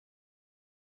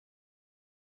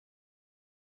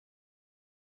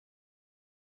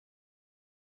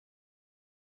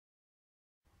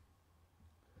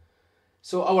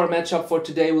So our matchup for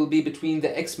today will be between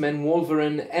the X-Men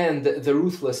Wolverine and the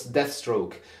ruthless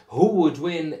Deathstroke. Who would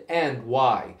win and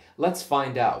why? Let's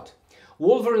find out.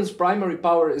 Wolverine's primary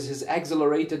power is his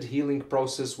accelerated healing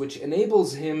process, which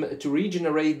enables him to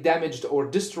regenerate damaged or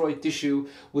destroyed tissue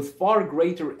with far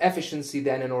greater efficiency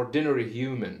than an ordinary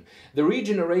human. The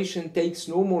regeneration takes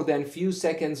no more than few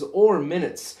seconds or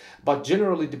minutes, but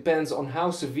generally depends on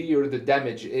how severe the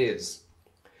damage is.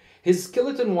 His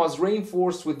skeleton was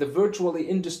reinforced with the virtually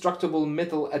indestructible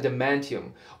metal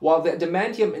adamantium. While the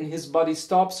adamantium in his body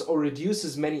stops or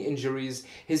reduces many injuries,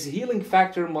 his healing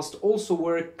factor must also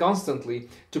work constantly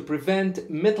to prevent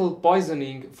metal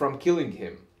poisoning from killing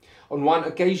him. On one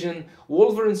occasion,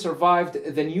 Wolverine survived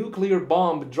the nuclear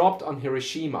bomb dropped on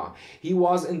Hiroshima. He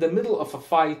was in the middle of a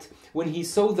fight when he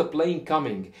saw the plane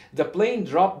coming. The plane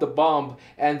dropped the bomb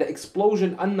and the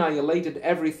explosion annihilated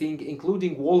everything,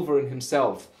 including Wolverine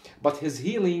himself. But his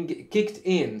healing kicked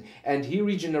in and he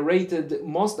regenerated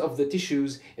most of the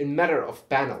tissues in matter of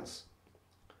panels.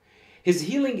 His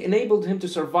healing enabled him to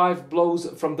survive blows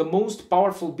from the most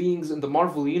powerful beings in the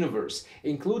Marvel Universe,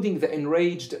 including the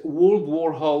enraged World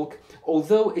War Hulk,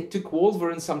 although it took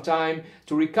Wolverine some time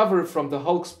to recover from the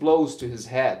Hulk's blows to his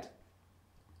head.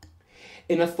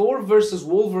 In a Thor vs.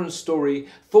 Wolverine story,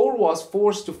 Thor was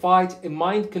forced to fight a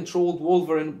mind-controlled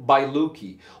Wolverine by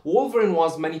Loki. Wolverine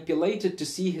was manipulated to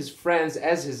see his friends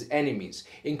as his enemies.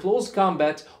 In close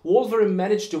combat, Wolverine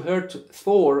managed to hurt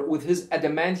Thor with his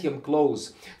adamantium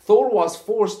claws. Thor was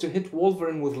forced to hit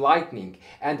Wolverine with lightning,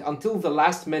 and until the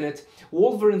last minute,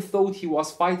 Wolverine thought he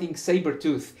was fighting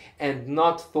Sabretooth and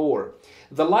not Thor.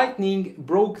 The lightning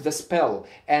broke the spell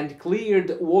and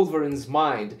cleared Wolverine's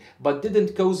mind, but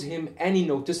didn't cause him any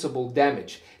noticeable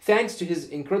damage, thanks to his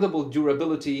incredible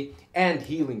durability and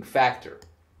healing factor.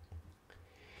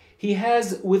 He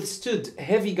has withstood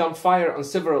heavy gunfire on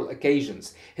several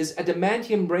occasions. His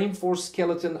adamantium brainforce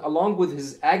skeleton, along with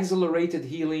his accelerated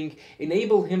healing,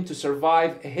 enable him to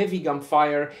survive heavy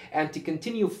gunfire and to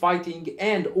continue fighting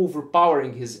and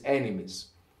overpowering his enemies.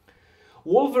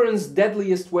 Wolverine's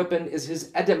deadliest weapon is his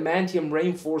adamantium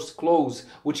reinforced claws,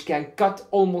 which can cut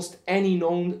almost any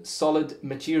known solid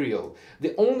material.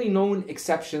 The only known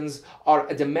exceptions are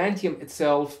adamantium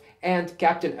itself and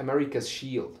Captain America's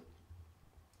shield.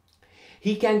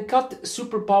 He can cut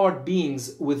superpowered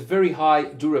beings with very high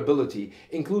durability,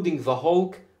 including the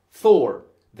Hulk, Thor,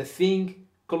 the Thing,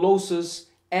 Colossus,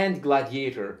 and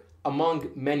Gladiator,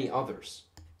 among many others.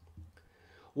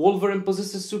 Wolverine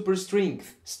possesses super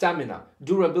strength, stamina,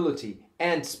 durability,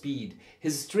 and speed.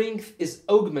 His strength is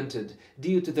augmented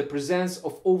due to the presence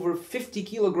of over 50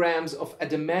 kilograms of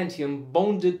adamantium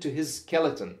bonded to his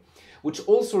skeleton, which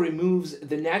also removes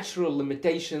the natural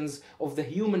limitations of the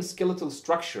human skeletal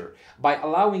structure by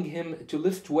allowing him to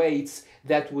lift weights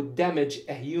that would damage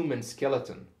a human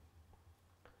skeleton.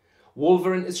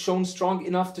 Wolverine is shown strong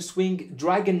enough to swing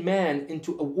Dragon Man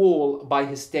into a wall by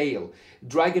his tail.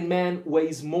 Dragon Man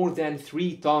weighs more than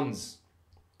 3 tons.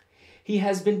 He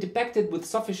has been depicted with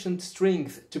sufficient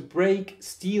strength to break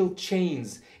steel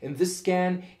chains. In this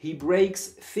scan, he breaks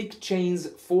thick chains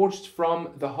forged from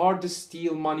the hardest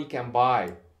steel money can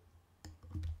buy.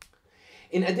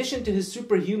 In addition to his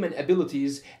superhuman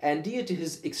abilities and due to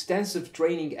his extensive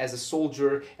training as a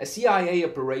soldier, a CIA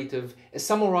operative, a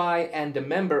samurai, and a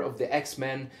member of the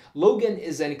X-Men, Logan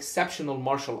is an exceptional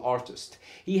martial artist.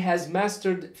 He has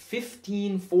mastered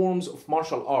 15 forms of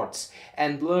martial arts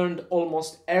and learned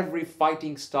almost every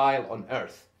fighting style on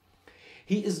Earth.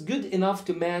 He is good enough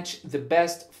to match the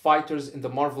best fighters in the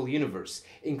Marvel Universe,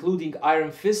 including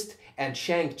Iron Fist and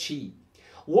Shang-Chi.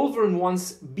 Wolverine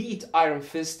once beat Iron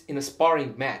Fist in a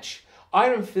sparring match.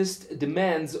 Iron Fist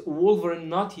demands Wolverine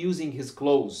not using his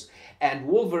claws, and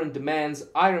Wolverine demands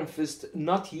Iron Fist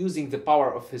not using the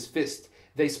power of his fist.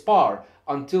 They spar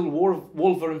until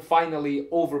Wolverine finally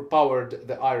overpowered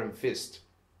the Iron Fist.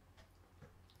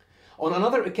 On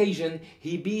another occasion,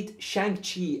 he beat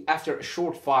Shang-Chi after a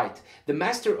short fight. The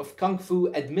master of Kung Fu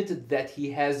admitted that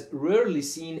he has rarely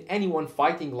seen anyone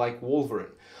fighting like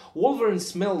Wolverine. Wolverine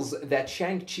smells that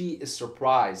Shang-Chi is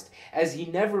surprised, as he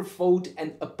never fought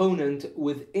an opponent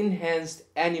with enhanced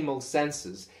animal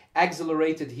senses,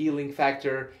 accelerated healing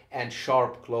factor, and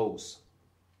sharp claws.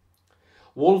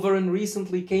 Wolverine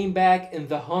recently came back in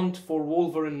the hunt for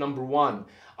Wolverine #1.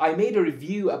 I made a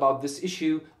review about this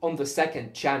issue on the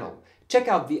second channel. Check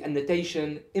out the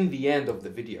annotation in the end of the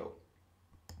video.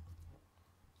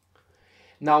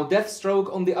 Now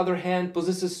Deathstroke, on the other hand,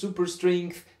 possesses super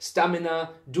strength,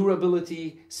 stamina,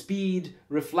 durability, speed,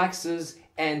 reflexes,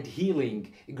 and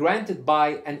healing, granted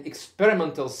by an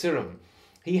experimental serum.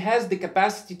 He has the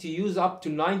capacity to use up to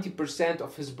 90%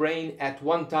 of his brain at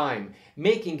one time,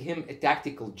 making him a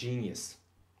tactical genius.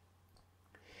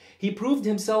 He proved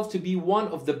himself to be one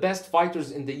of the best fighters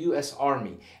in the US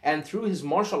Army, and through his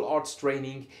martial arts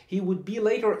training, he would be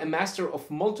later a master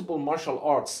of multiple martial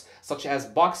arts such as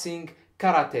boxing,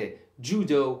 karate,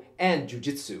 judo, and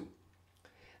jiu-jitsu.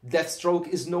 Deathstroke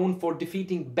is known for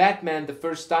defeating Batman the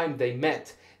first time they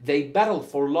met. They battled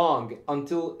for long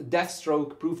until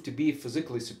Deathstroke proved to be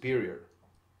physically superior.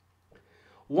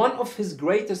 One of his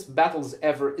greatest battles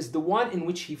ever is the one in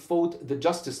which he fought the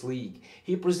Justice League.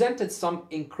 He presented some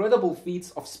incredible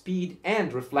feats of speed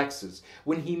and reflexes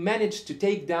when he managed to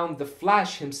take down the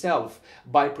Flash himself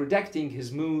by predicting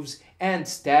his moves and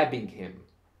stabbing him.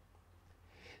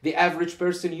 The average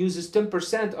person uses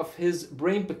 10% of his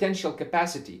brain potential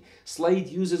capacity. Slade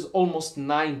uses almost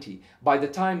 90%. By the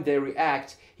time they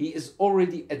react, he is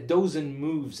already a dozen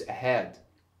moves ahead.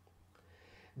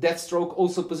 Deathstroke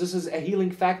also possesses a healing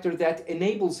factor that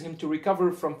enables him to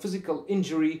recover from physical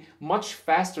injury much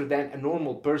faster than a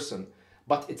normal person,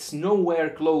 but it's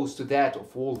nowhere close to that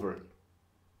of Wolverine.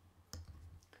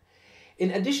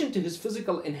 In addition to his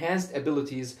physical enhanced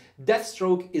abilities,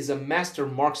 Deathstroke is a master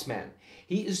marksman.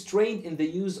 He is trained in the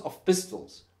use of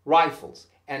pistols, rifles,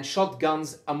 and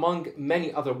shotguns, among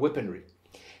many other weaponry.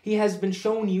 He has been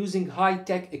shown using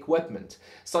high-tech equipment,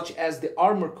 such as the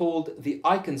armor called the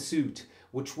Icon suit,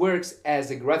 which works as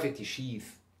a gravity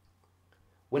sheath.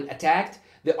 When attacked,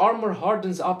 the armor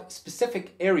hardens up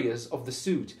specific areas of the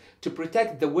suit to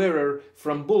protect the wearer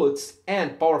from bullets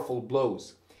and powerful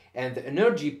blows, and the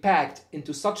energy packed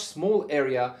into such small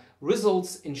area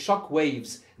results in shock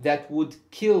waves that would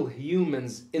kill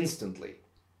humans instantly.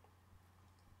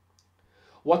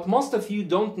 What most of you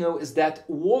don't know is that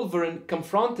Wolverine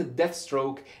confronted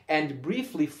Deathstroke and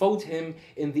briefly fought him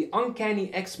in the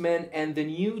Uncanny X-Men and the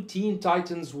New Teen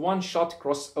Titans one-shot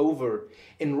crossover.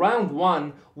 In round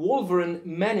 1, Wolverine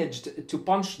managed to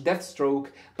punch Deathstroke,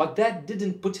 but that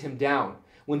didn't put him down.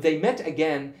 When they met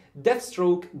again,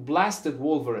 Deathstroke blasted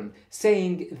Wolverine,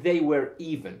 saying they were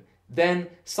even. Then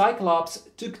Cyclops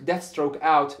took Deathstroke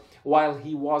out while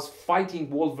he was fighting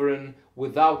Wolverine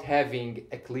without having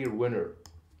a clear winner.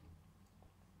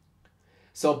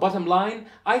 So bottom line,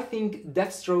 I think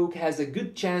Deathstroke has a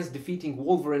good chance defeating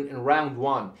Wolverine in round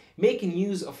 1, making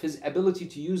use of his ability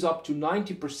to use up to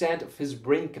 90% of his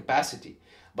brain capacity.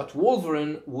 But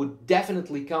Wolverine would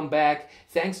definitely come back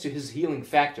thanks to his healing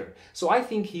factor, so I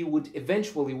think he would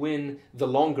eventually win the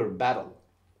longer battle.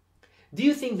 Do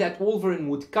you think that Wolverine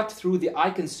would cut through the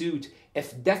Icon suit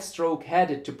if Deathstroke had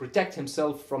it to protect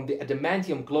himself from the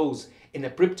adamantium claws in a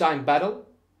prep-time battle?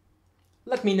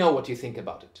 Let me know what you think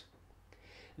about it.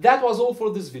 That was all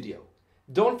for this video.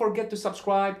 Don't forget to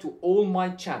subscribe to all my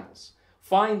channels.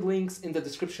 Find links in the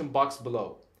description box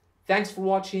below. Thanks for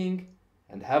watching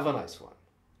and have a nice one.